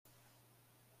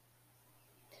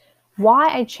Why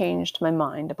I changed my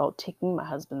mind about taking my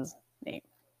husband's name.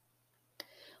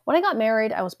 When I got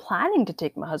married, I was planning to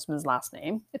take my husband's last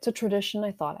name. It's a tradition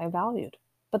I thought I valued.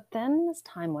 But then, as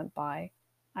time went by,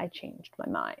 I changed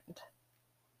my mind.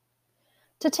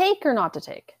 To take or not to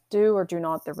take, do or do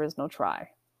not, there is no try.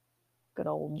 Good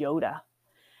old Yoda.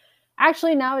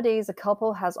 Actually, nowadays, a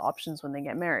couple has options when they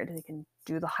get married. They can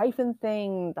do the hyphen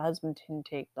thing, the husband can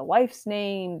take the wife's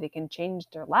name, they can change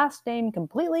their last name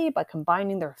completely by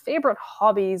combining their favorite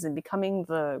hobbies and becoming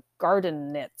the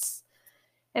Gardenknits.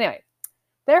 Anyway,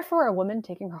 therefore, a woman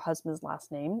taking her husband's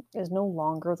last name is no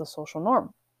longer the social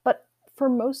norm. But for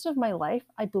most of my life,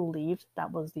 I believed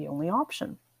that was the only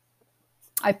option.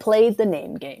 I played the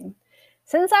name game.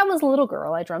 Since I was a little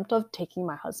girl, I dreamt of taking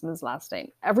my husband's last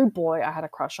name. Every boy I had a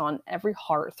crush on, every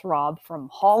heartthrob from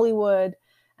Hollywood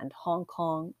and Hong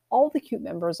Kong, all the cute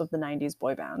members of the 90s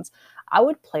boy bands, I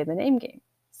would play the name game,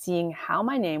 seeing how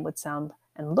my name would sound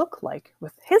and look like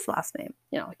with his last name.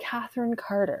 Like Catherine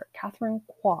Carter, Catherine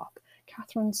Kwok,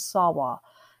 Catherine Sawa,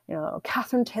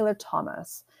 Catherine Taylor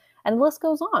Thomas, and the list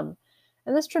goes on.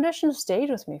 And this tradition stayed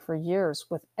with me for years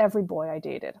with every boy I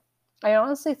dated. I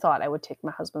honestly thought I would take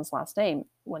my husband's last name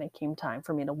when it came time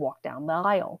for me to walk down the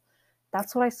aisle.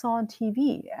 That's what I saw on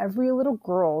TV. Every little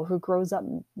girl who grows up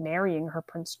marrying her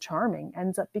Prince Charming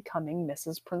ends up becoming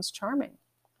Mrs. Prince Charming.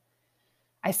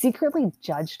 I secretly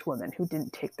judged women who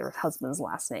didn't take their husband's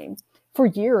last name. For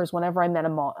years, whenever I met a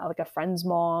mom, like a friend's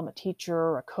mom, a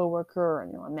teacher, a coworker,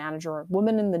 a manager, a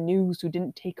woman in the news who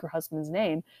didn't take her husband's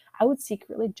name, I would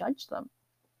secretly judge them.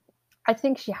 I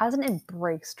think she hasn't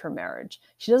embraced her marriage.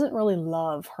 She doesn't really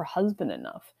love her husband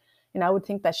enough. And I would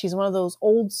think that she's one of those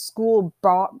old school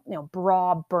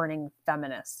bra burning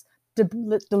feminists,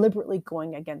 deliberately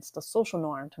going against the social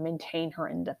norm to maintain her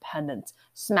independence,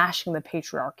 smashing the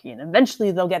patriarchy, and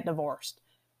eventually they'll get divorced.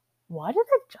 Why did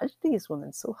I judge these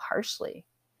women so harshly?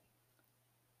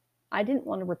 I didn't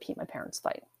want to repeat my parents'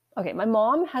 fight. Okay, my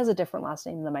mom has a different last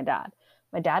name than my dad.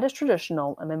 My dad is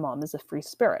traditional and my mom is a free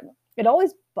spirit. It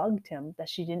always bugged him that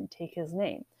she didn't take his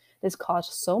name. This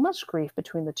caused so much grief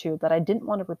between the two that I didn't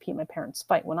want to repeat my parents'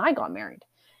 fight when I got married.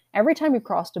 Every time we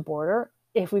crossed a border,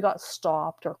 if we got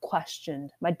stopped or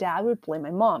questioned, my dad would blame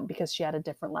my mom because she had a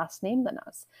different last name than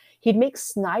us. He'd make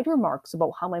snide remarks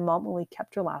about how my mom only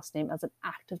kept her last name as an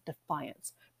act of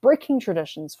defiance, breaking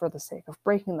traditions for the sake of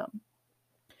breaking them.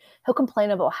 He'll complain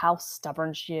about how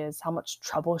stubborn she is, how much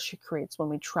trouble she creates when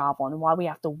we travel, and why we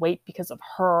have to wait because of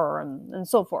her, and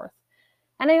so forth.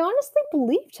 And I honestly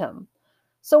believed him.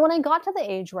 So when I got to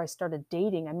the age where I started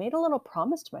dating, I made a little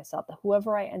promise to myself that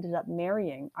whoever I ended up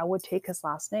marrying, I would take his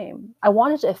last name. I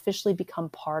wanted to officially become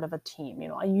part of a team,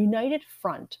 a united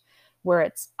front where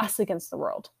it's us against the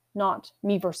world, not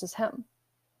me versus him.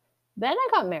 Then I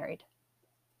got married.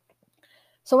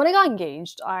 So when I got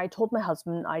engaged, I told my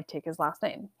husband I'd take his last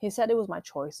name. He said it was my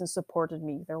choice and supported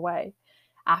me either way.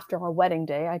 After our wedding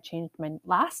day, I changed my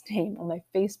last name on my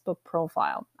Facebook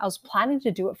profile. I was planning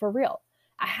to do it for real.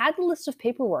 I had the list of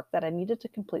paperwork that I needed to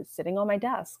complete sitting on my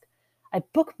desk. I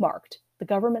bookmarked the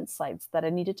government sites that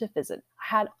I needed to visit.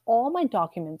 I had all my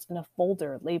documents in a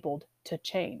folder labeled to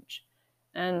change.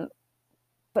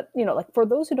 But for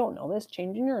those who don't know this,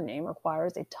 changing your name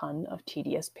requires a ton of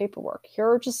tedious paperwork. Here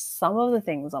are just some of the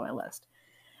things on my list: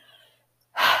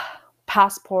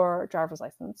 passport, driver's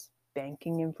license,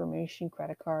 banking information,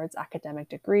 credit cards, academic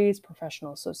degrees,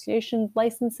 professional associations,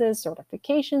 licenses,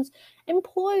 certifications,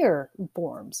 employer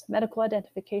forms, medical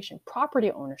identification,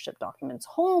 property ownership documents,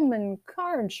 home and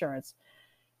car insurance,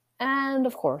 and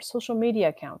of course, social media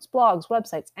accounts, blogs,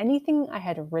 websites, anything I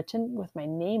had written with my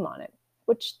name on it,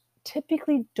 which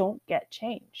typically don't get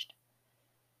changed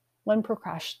when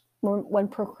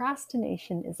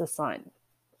procrastination is a sign.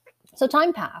 So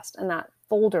time passed and that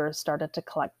folder started to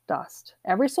collect dust.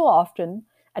 Every so often,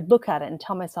 I'd look at it and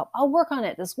tell myself, I'll work on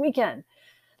it this weekend.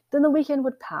 Then the weekend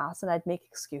would pass and I'd make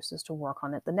excuses to work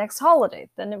on it the next holiday.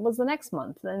 Then it was the next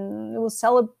month. Then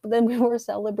we were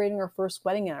celebrating our first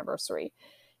wedding anniversary.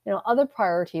 Other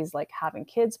priorities like having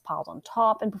kids piled on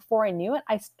top. And before I knew it,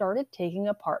 I started taking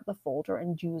apart the folder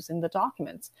and using the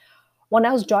documents. When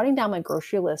I was jotting down my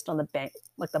grocery list on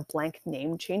the blank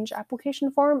name change application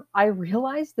form, I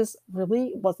realized this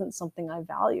really wasn't something I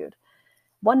valued.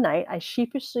 One night, I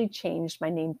sheepishly changed my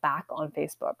name back on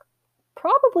Facebook,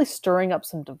 probably stirring up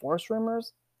some divorce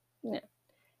rumors. Yeah.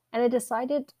 And I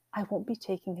decided I won't be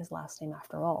taking his last name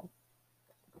after all.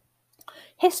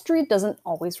 History doesn't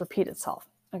always repeat itself.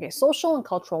 Okay, social and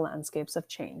cultural landscapes have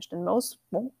changed, and most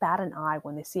won't bat an eye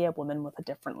when they see a woman with a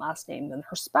different last name than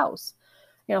her spouse.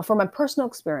 For my personal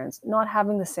experience, not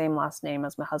having the same last name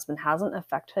as my husband hasn't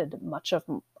affected much of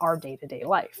our day-to-day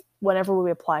life. Whenever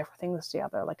we apply for things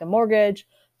together, like a mortgage,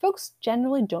 folks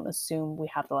generally don't assume we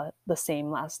have the same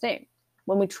last name.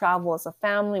 When we travel as a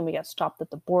family and we get stopped at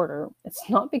the border, it's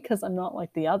not because I'm not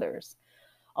like the others.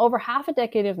 Over half a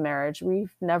decade of marriage,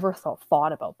 we've never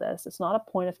thought about this. It's not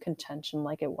a point of contention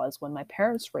like it was when my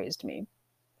parents raised me.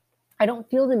 I don't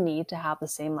feel the need to have the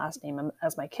same last name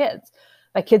as my kids.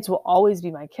 My kids will always be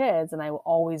my kids, and I will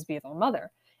always be their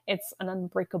mother. It's an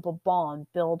unbreakable bond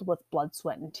built with blood,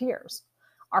 sweat, and tears.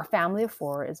 Our family of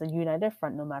 4 is a united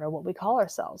front no matter what we call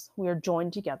ourselves. We are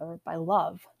joined together by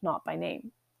love, not by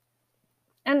name.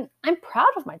 And I'm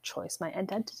proud of my choice, my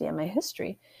identity, and my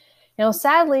history.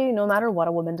 Sadly, no matter what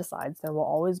a woman decides, there will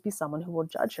always be someone who will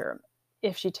judge her.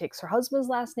 If she takes her husband's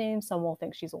last name, some will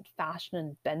think she's old-fashioned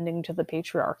and bending to the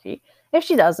patriarchy. If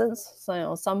she doesn't,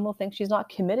 some will think she's not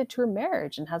committed to her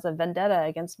marriage and has a vendetta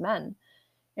against men.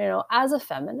 As a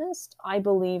feminist, I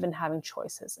believe in having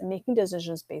choices and making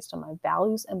decisions based on my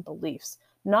values and beliefs,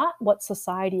 not what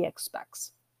society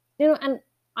expects. And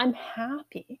I'm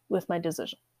happy with my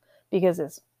decision because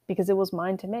it was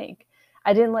mine to make.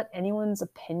 I didn't let anyone's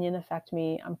opinion affect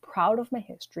me. I'm proud of my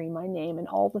history, my name, and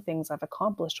all the things I've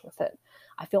accomplished with it.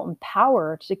 I feel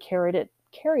empowered to carry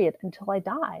it until I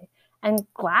die, and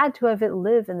glad to have it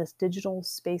live in this digital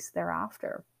space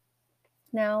thereafter.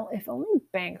 Now, if only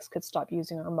banks could stop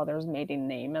using our mother's maiden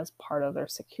name as part of their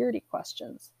security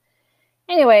questions.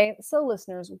 Anyway, so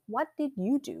listeners, what did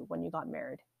you do when you got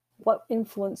married? What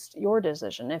influenced your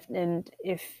decision?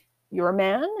 If you're a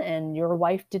man and your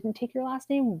wife didn't take your last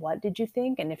name, what did you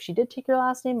think? And if she did take your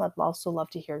last name, I'd also love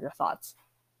to hear your thoughts.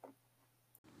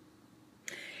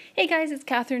 Hey guys, it's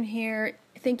Catherine here.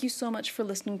 Thank you so much for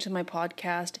listening to my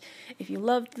podcast. If you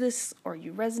loved this or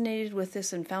you resonated with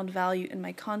this and found value in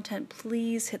my content,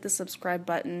 please hit the subscribe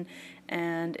button.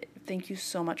 And thank you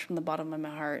so much from the bottom of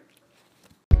my heart.